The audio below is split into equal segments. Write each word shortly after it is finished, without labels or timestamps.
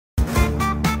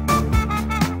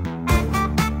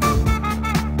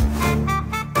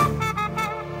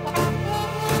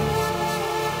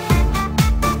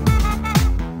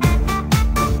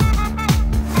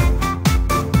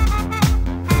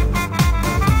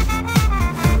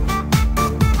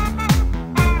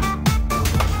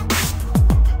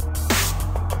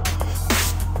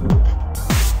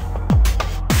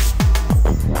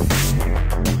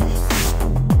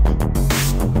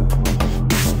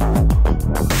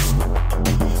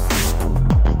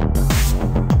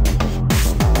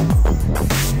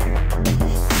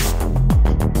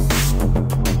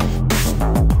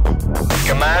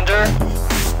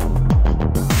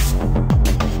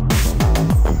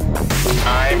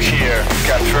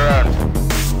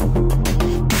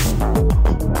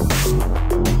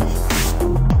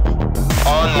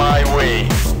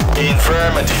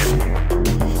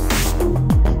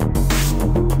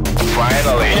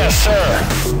sir.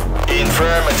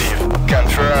 Affirmative.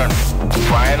 Confirmed.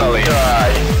 Finally.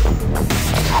 Die.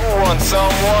 Who wants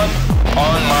someone?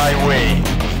 On my way.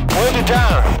 Put it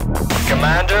down.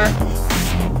 Commander?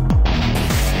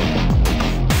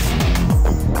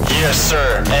 Yes,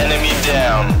 sir. Enemy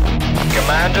down.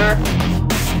 Commander?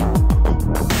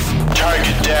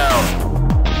 Target down.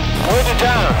 Put it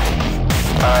down.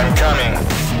 I'm coming.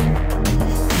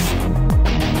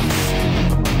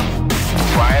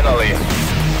 Finally.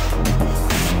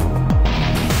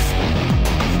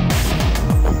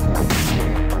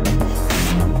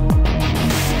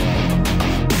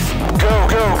 Go,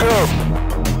 go, go.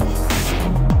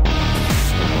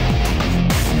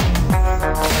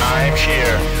 I'm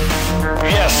here.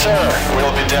 Yes, sir.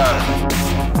 Will be done.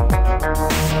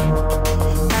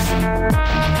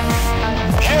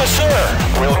 Yes, sir.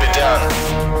 Will be done.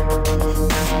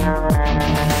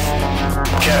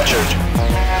 Captured.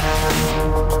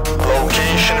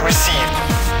 Location received.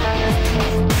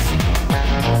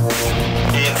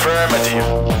 Affirmative.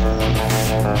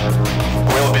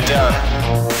 Will be done.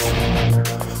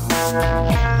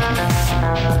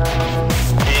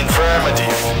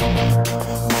 Affirmative.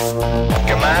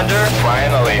 Commander,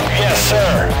 finally. Yes,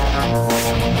 sir.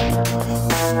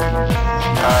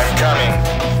 I'm coming.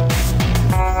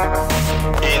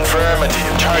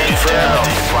 Affirmative. Target down.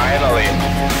 Finally.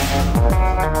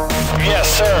 Yes,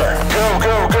 sir. Go,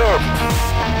 go, go.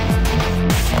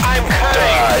 I'm coming.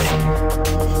 Die.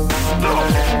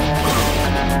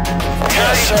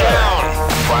 Yes, sir. Down.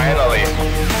 Finally.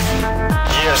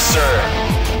 Yes, sir.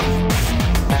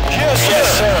 Yes, sir. Yes,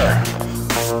 sir.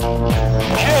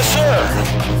 Yes, sir.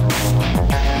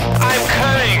 I'm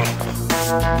coming.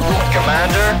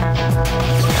 Commander.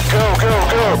 Go, go,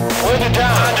 go. Put it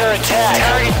down. Under attack.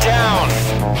 Target down.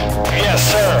 Yes,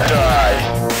 sir. Die.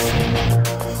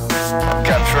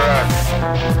 Confirm.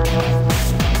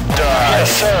 Die. Yes,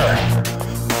 sir.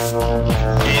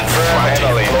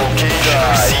 Finally. Location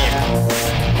received.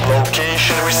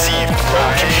 Location received.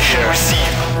 Location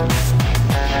received.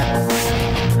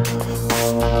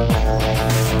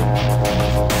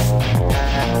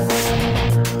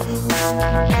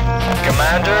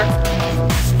 Commander?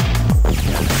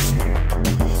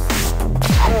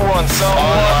 Who wants someone?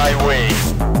 On my way.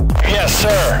 Yes,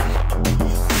 sir.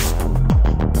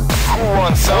 Who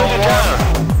wants someone? Down.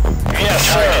 Yes,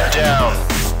 sir. Target down.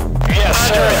 Yes,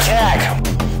 sir. Under attack.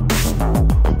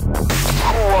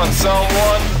 Who wants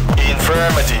someone?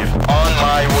 Affirmative. On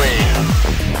my way.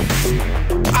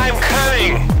 I'm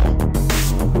coming.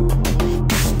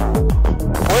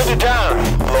 Put it down.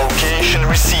 Location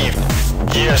received.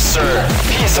 Yes, sir.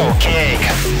 Piece of cake.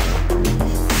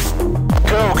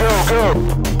 Go, go, go.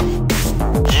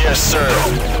 Yes, sir.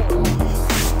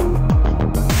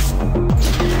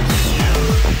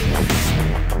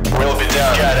 Will be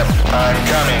done. Got him. I'm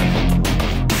coming.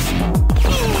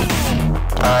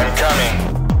 I'm coming.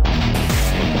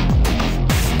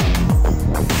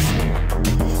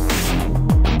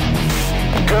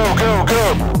 Go, go, go.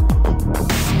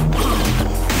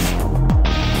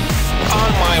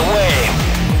 On my way.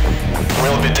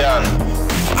 Will be done.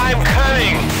 I'm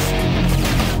coming.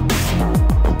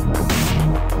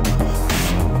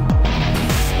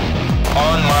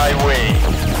 On my way.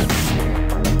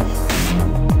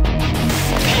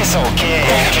 Piece of cake.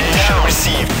 Location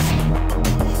received.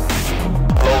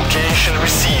 Location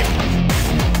received.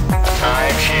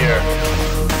 I'm here.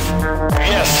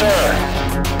 Yes, sir.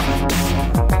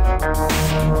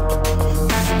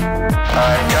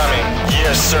 I'm coming.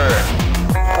 Yes, sir.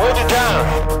 Put it down.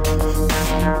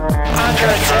 Under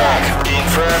attack.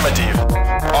 Affirmative.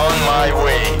 On my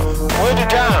way. Put it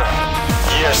down.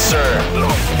 Yes, sir.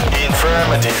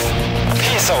 Affirmative.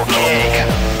 Piece of cake.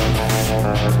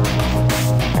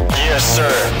 Yes,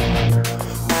 sir.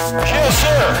 Yes,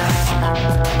 sir.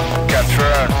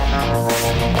 Confirmed.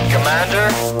 Commander?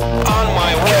 On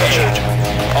my way. Captured.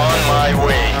 On my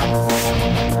way.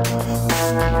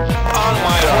 On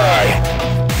my way.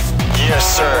 Yes,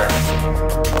 sir.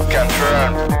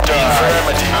 Confirmed.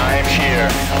 Affirmative. I'm here.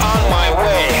 On my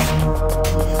way.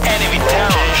 Enemy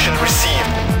down. Location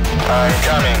received. I'm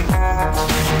coming.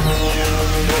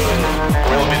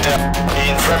 Will be done.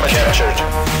 Affirmative. Captured.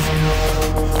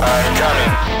 I'm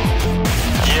coming.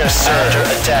 Yes, sir. Under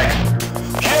attack.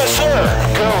 Yes, sir.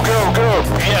 Go, go, go.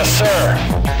 Yes, sir.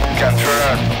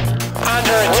 Confirmed.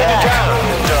 Under attack.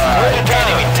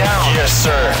 Enemy down. Yes,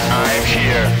 sir. I'm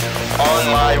here. On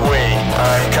my way.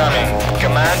 I'm coming.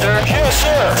 Commander? Yes,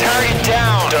 sir. Target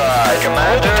down. Die.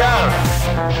 Commander? Down.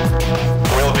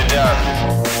 Will be done.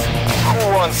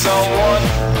 Who wants someone?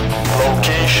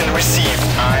 Location received.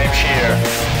 I'm here.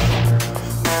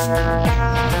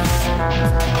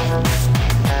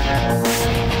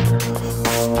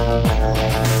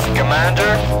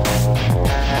 Commander?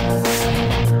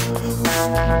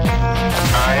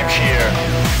 I'm here.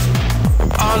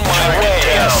 On my way,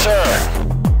 yes, sir.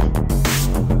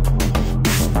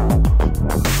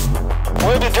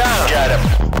 Word it down. Got him.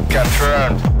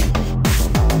 Confirmed.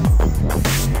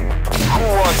 Who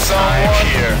wants someone? I'm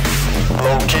here.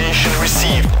 Location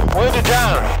received. Word it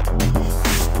down.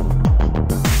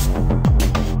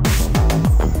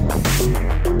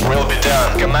 Will be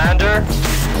done. Commander?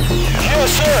 Yes,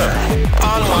 sir.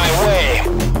 On my way.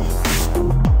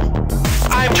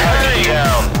 I'm turning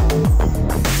down.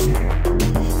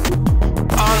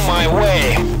 On my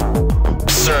way.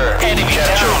 Sir, enemy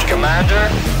captured. Commander?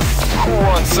 Who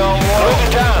wants someone? Put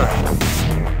it down.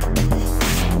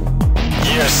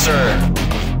 Yes, sir.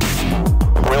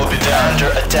 Will be down.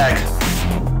 Under attack.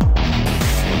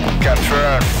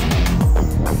 Confirmed.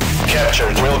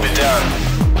 Captured. Will be done.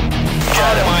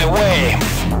 Got him. On my way.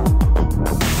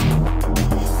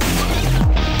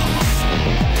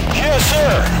 Yes,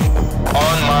 sir.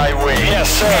 On my way. Yes,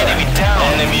 sir. Enemy down.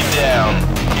 Enemy down.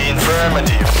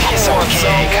 Affirmative. Piece of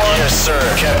cake. Yes, sir.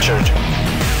 Captured.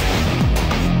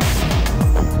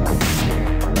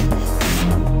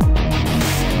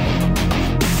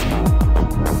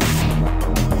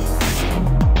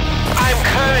 I'm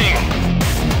coming.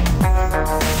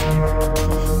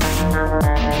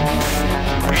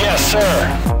 Yes, sir.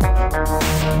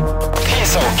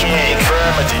 Piece of cake.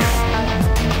 Affirmative.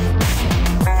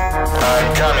 I'm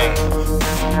coming.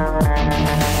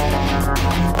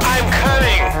 I'm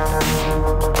coming.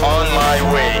 On my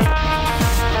way.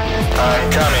 I'm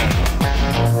coming.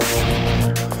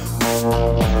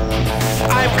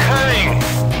 I'm coming.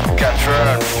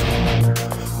 Confirmed.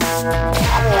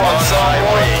 On my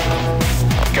way.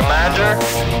 Commander?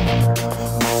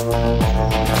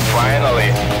 Finally.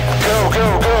 Go, go,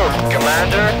 go.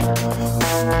 Commander?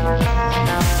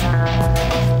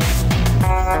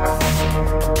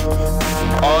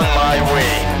 On my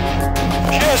way.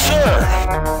 Yes, sir.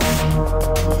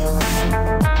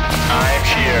 I'm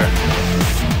here.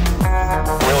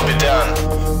 Will be done.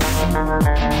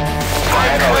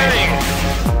 Finally.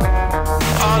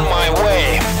 On my way.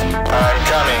 I'm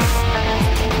coming.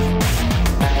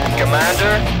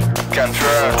 Commander?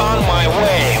 Confirmed. On my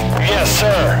way. Yes,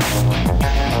 sir.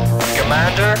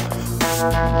 Commander?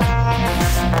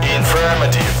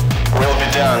 Affirmative. Will be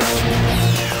done.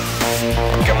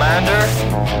 Commander?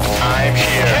 I'm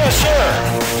here. Yes, sir.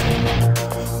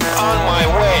 On my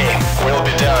way. Will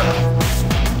be done.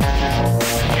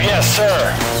 Yes, sir.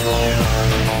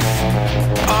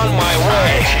 On my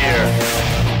way. I'm here.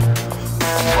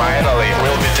 Finally.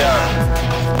 Will be done.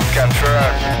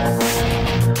 Confirmed.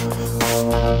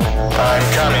 I'm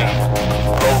coming.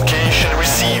 Location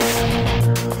received.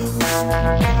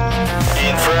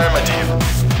 Affirmative.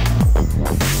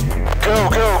 Go,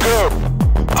 go, go.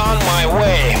 On my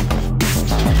way.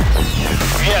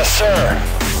 Yes, sir.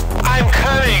 I'm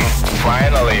coming.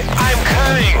 Finally. I'm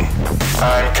coming.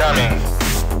 I'm coming.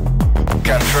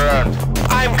 Confirmed.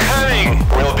 I'm coming.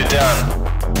 Will be done.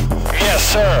 Yes,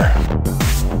 sir.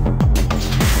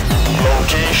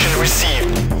 Location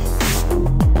received.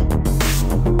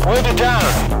 Word it down.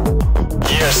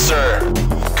 Yes, sir.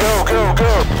 Go, go,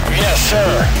 go. Yes,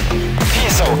 sir.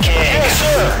 Piece of cake. Yes,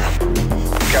 sir.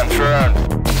 Confirmed.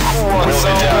 Who wants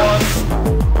someone?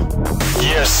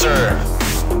 Yes, sir.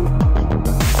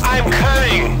 I'm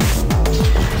coming.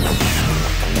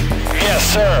 Yes,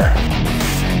 sir.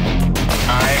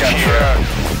 I'm confirmed.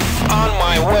 On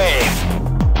my way.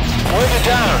 Word it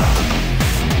down.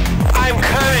 I'm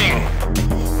coming.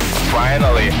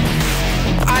 Finally.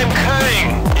 I'm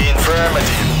coming.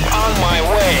 Affirmative. On my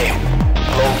way.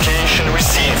 Location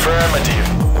received. Affirmative.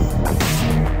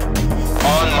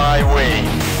 On my way.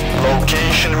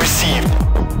 Location received.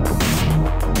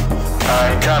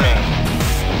 I'm coming.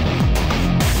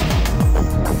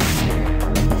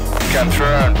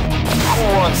 Confirmed. Who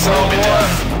wants someone? Will be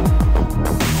done.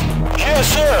 Yes,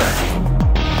 sir.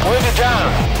 Word it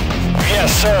down.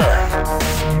 Yes, sir.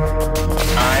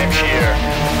 I'm here.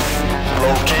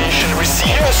 Location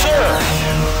received. Yes, sir.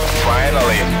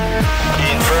 Finally.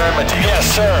 Affirmative. Yes,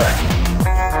 sir.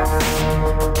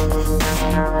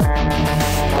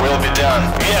 Will be done.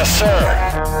 Yes, sir.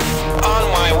 On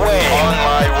my way. On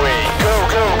my way. Go,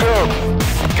 go, go.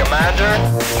 Commander?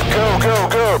 Go, go,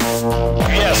 go.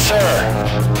 Yes, sir.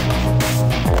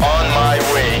 On my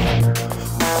way.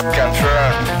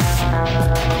 Confirmed.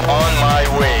 On my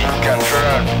way.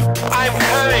 Confirmed. I'm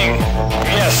coming.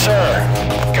 Yes, sir.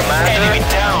 Commander? Enemy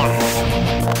down.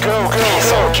 Go, go,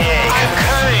 go. Okay. I'm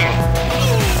coming.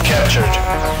 Captured.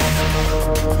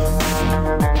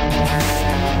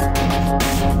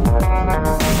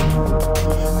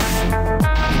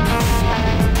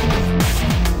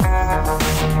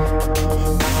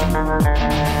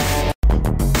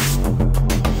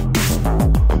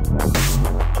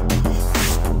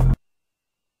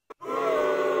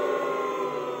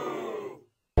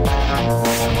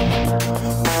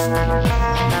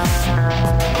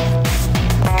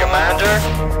 Commander?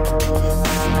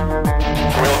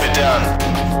 Will be done.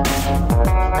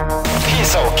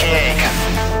 Piece of cake.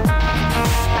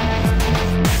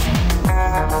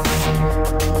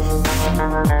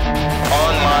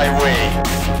 On my way.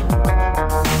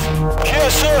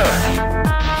 Yes, sir.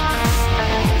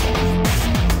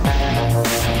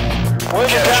 Will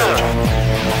be done.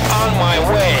 On my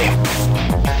way.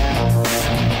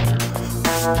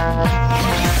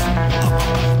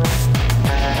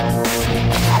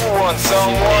 Who wants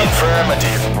someone?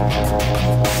 Affirmative.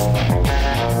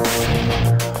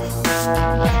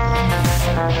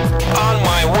 On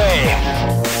my way.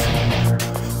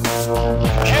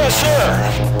 Yes, sir.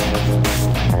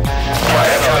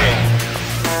 Finally.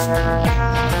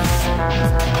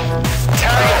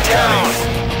 Target down.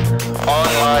 On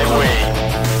my way.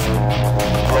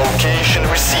 Location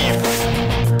received.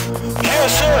 Yes,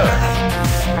 sir.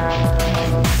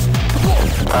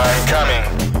 I'm coming.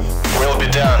 Will be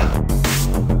done.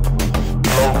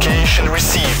 Location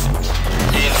received.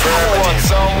 Affirmative.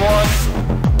 Someone?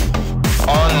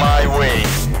 On my way.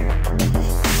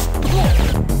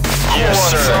 Yes,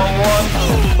 sir. Someone?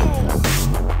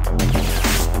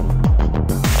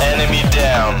 Enemy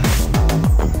down.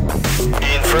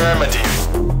 Affirmative.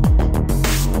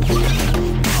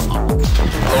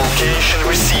 Location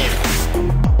received.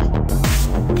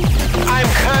 I'm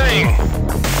coming.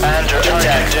 Under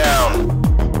attack down.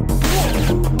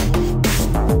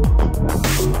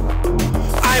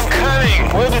 I'm coming.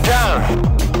 Will be down.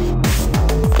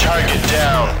 Target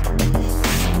down.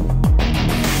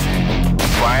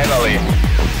 Finally.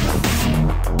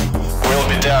 Will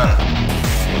be done.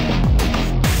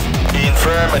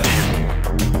 Affirmative.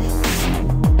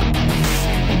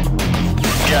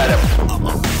 Got him.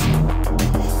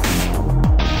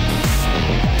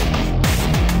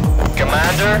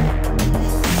 Commander?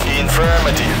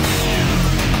 Affirmative.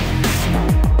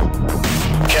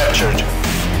 Captured.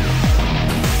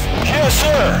 Yes,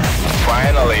 sir.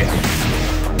 Finally.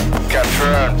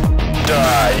 Confirmed.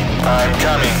 Die. I'm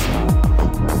coming.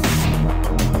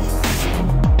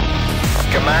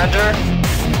 Commander?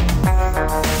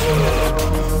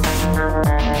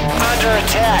 Under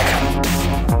attack.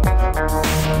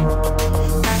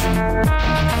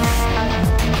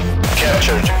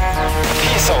 Captured.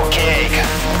 Piece of cake.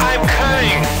 I'm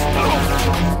coming.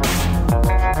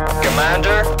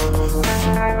 Commander?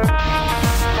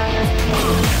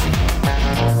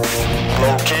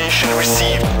 Location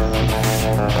received.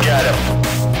 Got him.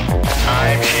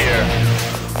 I'm here.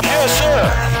 Yes, sir.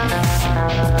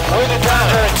 With it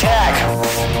under attack.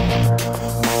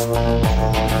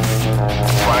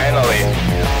 Finally.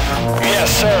 Yes,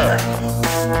 sir.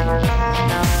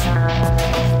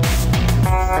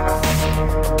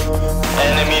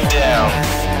 Enemy down.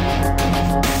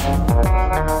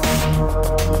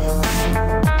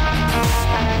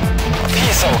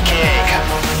 Piece of cake.